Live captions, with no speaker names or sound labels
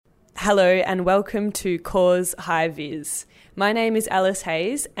Hello and welcome to Cause High Vis. My name is Alice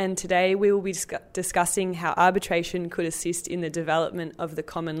Hayes and today we will be discussing how arbitration could assist in the development of the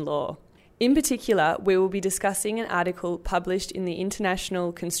common law. In particular, we will be discussing an article published in the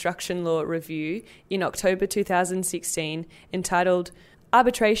International Construction Law Review in October 2016 entitled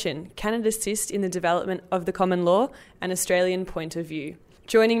Arbitration, Can it Assist in the Development of the Common Law? An Australian Point of View.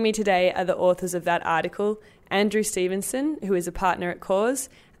 Joining me today are the authors of that article, Andrew Stevenson, who is a partner at Cause,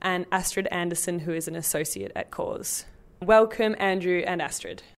 and Astrid Anderson, who is an associate at Cause. Welcome, Andrew and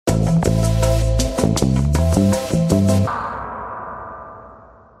Astrid.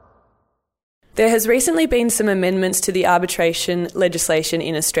 There has recently been some amendments to the arbitration legislation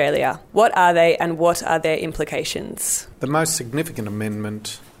in Australia. What are they and what are their implications? The most significant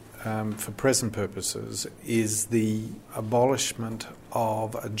amendment for present purposes is the abolishment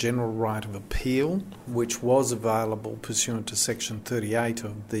of a general right of appeal, which was available pursuant to Section 38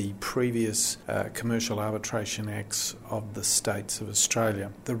 of the previous Commercial Arbitration Acts of the States of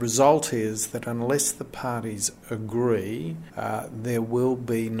Australia. The result is that unless the parties agree, there will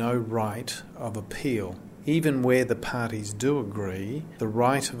be no right of appeal. Even where the parties do agree, the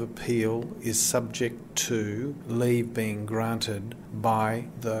right of appeal is subject to leave being granted by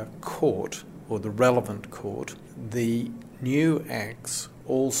the court or the relevant court. The new acts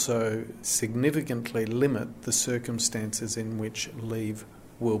also significantly limit the circumstances in which leave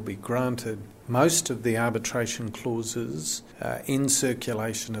will be granted. Most of the arbitration clauses in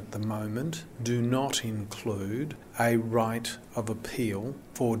circulation at the moment do not include a right of appeal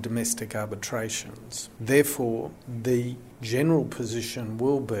for domestic arbitrations. Therefore, the general position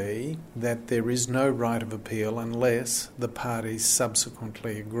will be that there is no right of appeal unless the parties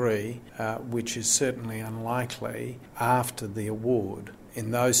subsequently agree, which is certainly unlikely after the award.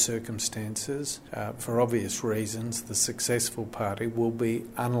 In those circumstances, for obvious reasons, the successful party will be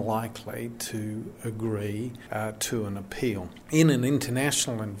unlikely to agree to an appeal. In an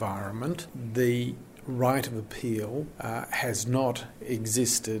international environment, the right of appeal has not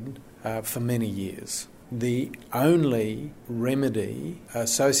existed for many years. The only remedy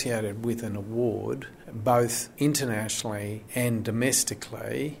associated with an award, both internationally and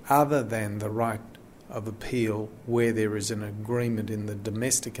domestically, other than the right of appeal where there is an agreement in the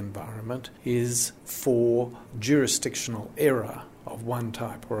domestic environment, is for jurisdictional error of one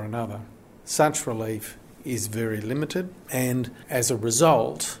type or another. Such relief is very limited, and as a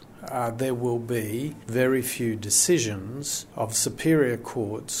result, there will be very few decisions of superior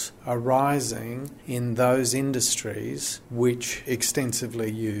courts arising in those industries which extensively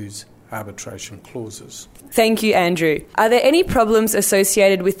use arbitration clauses. Thank you, Andrew. Are there any problems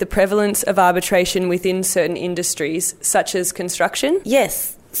associated with the prevalence of arbitration within certain industries, such as construction?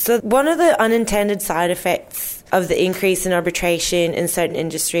 Yes. So one of the unintended side effects of the increase in arbitration in certain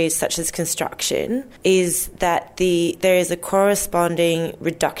industries, such as construction, is that there is a corresponding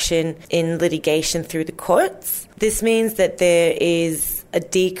reduction in litigation through the courts. This means that there is a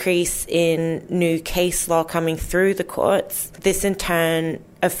decrease in new case law coming through the courts. This in turn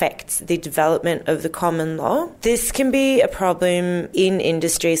affects the development of the common law. This can be a problem in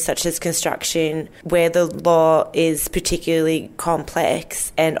industries such as construction, where the law is particularly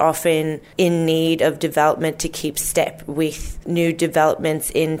complex and often in need of development to keep step with new developments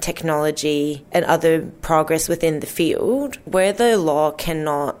in technology and other progress within the field. Where the law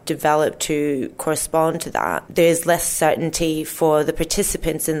cannot develop to correspond to that, there's less certainty for the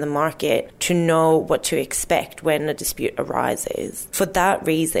participants in the market to know what to expect when a dispute arises. For that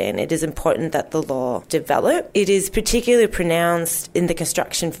reason, it is important that the law develop. It is particularly pronounced in the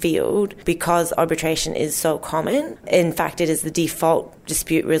construction field because arbitration is so common. In fact, it is the default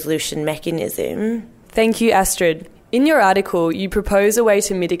dispute resolution mechanism. Thank you, Astrid. In your article, you propose a way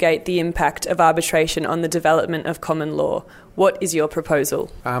to mitigate the impact of arbitration on the development of common law. What is your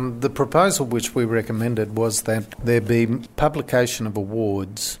proposal? The proposal which we recommended was that there be publication of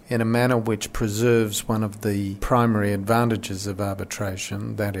awards in a manner which preserves one of the primary advantages of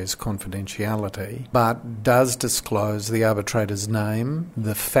arbitration, that is confidentiality, but does disclose the arbitrator's name,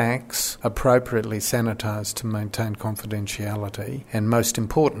 the facts appropriately sanitised to maintain confidentiality, and most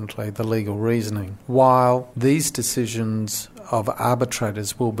importantly, the legal reasoning. While these decisions of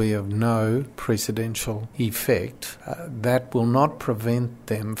arbitrators will be of no precedential effect, that will not prevent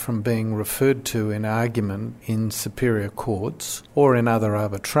them from being referred to in argument in superior courts or in other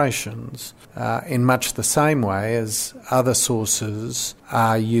arbitrations in much the same way as other sources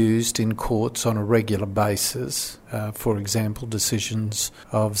are used in courts on a regular basis. For example, decisions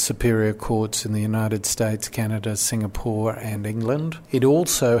of superior courts in the United States, Canada, Singapore and England. It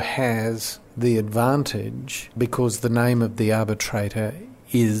also has the advantage, because the name of the arbitrator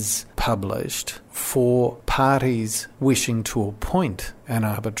is published for parties wishing to appoint an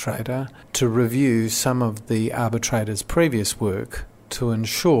arbitrator to review some of the arbitrator's previous work to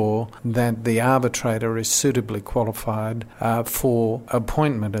ensure that the arbitrator is suitably qualified for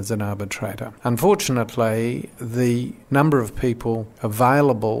appointment as an arbitrator. Unfortunately, the number of people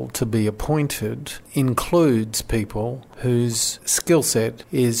available to be appointed includes people whose skill set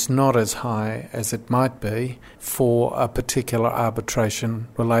is not as high as it might be for a particular arbitration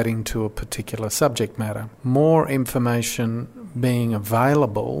relating to a particular subject matter. More information being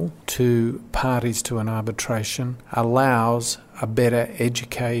available to parties to an arbitration allows a better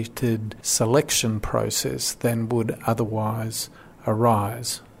educated selection process than would otherwise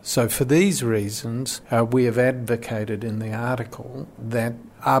arise. So for these reasons, we have advocated in the article that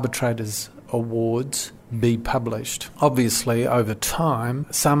arbitrators' awards be published. Obviously, over time,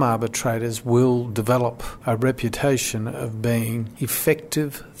 some arbitrators will develop a reputation of being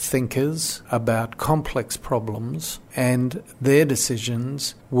effective thinkers about complex problems, and their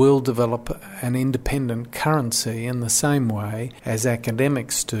decisions will develop an independent currency in the same way as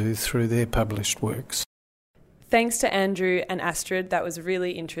academics do through their published works. Thanks to Andrew and Astrid, that was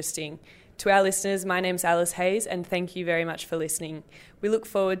really interesting. To our listeners, my name's Alice Hayes, and thank you very much for listening. We look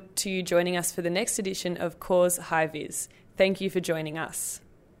forward to you joining us for the next edition of Cause High Vis. Thank you for joining us.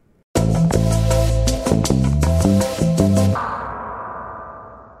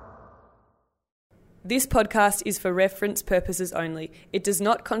 This podcast is for reference purposes only. It does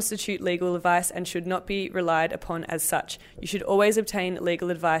not constitute legal advice and should not be relied upon as such. You should always obtain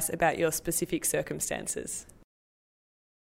legal advice about your specific circumstances.